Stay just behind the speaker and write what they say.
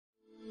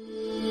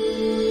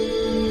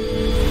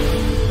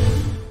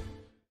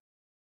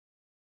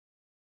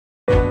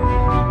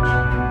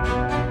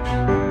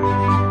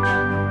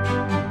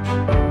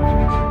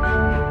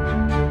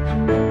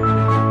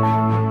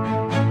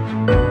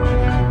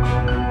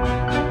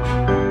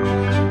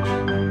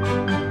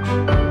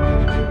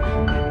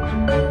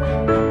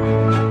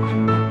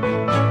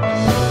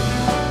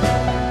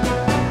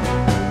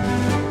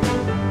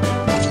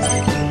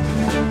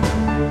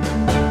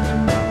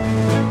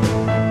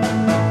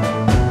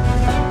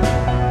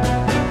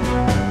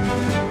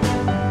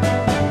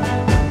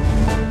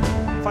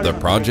the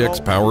project's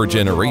power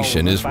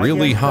generation is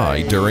really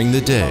high during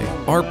the day.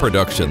 Our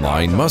production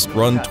line must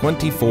run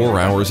 24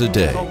 hours a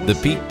day. The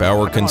peak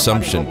power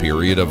consumption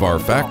period of our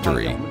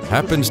factory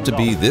happens to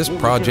be this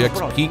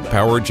project's peak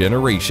power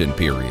generation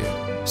period.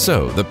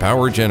 So, the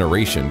power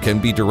generation can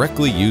be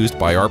directly used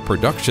by our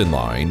production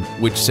line,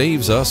 which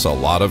saves us a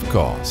lot of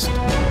cost.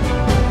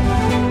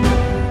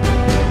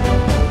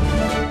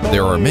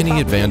 There are many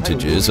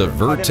advantages of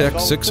Vertex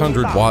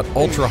 600W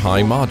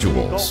ultra-high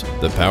modules.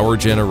 The power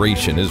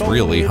generation is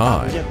really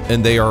high,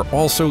 and they are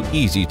also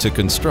easy to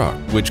construct,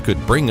 which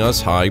could bring us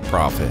high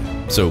profit.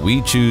 So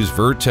we choose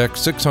Vertex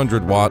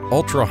 600W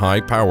ultra-high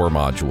power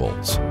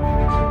modules.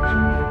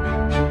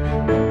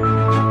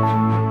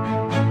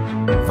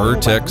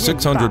 Vertex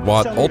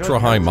 600W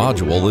ultra-high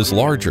module is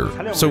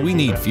larger, so we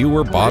need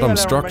fewer bottom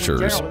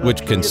structures,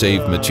 which can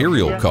save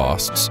material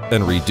costs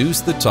and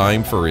reduce the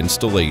time for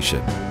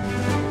installation.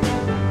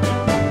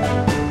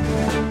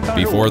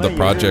 Before the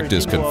project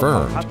is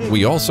confirmed,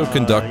 we also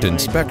conduct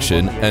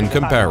inspection and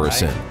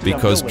comparison.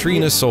 Because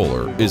Trina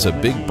Solar is a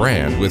big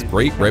brand with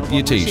great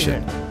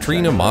reputation,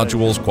 Trina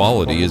Module's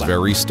quality is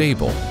very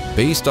stable.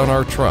 Based on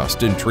our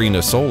trust in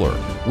Trina Solar,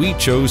 we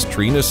chose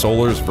Trina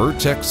Solar's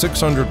Vertex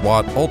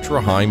 600W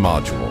ultra-high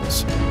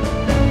modules.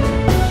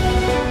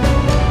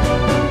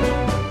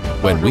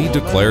 When we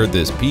declared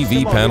this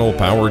PV panel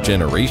power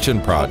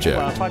generation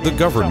project, the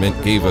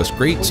government gave us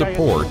great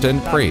support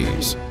and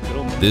praise.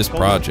 This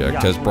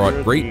project has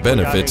brought great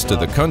benefits to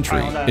the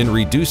country in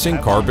reducing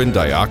carbon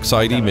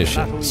dioxide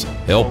emissions,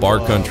 help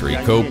our country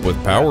cope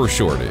with power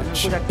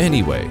shortage.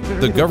 Anyway,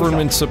 the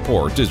government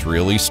support is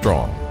really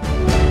strong.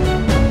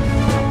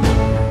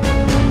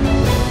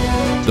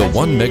 The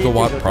 1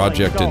 megawatt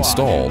project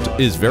installed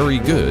is very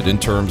good in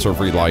terms of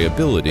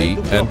reliability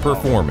and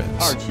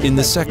performance. In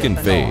the second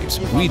phase,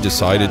 we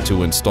decided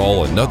to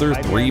install another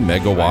 3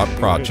 megawatt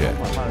project.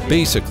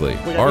 Basically,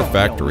 our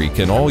factory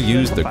can all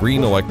use the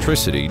green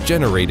electricity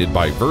generated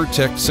by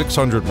Vertex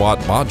 600W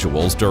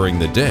modules during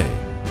the day,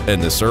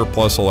 and the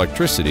surplus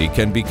electricity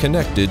can be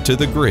connected to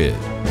the grid.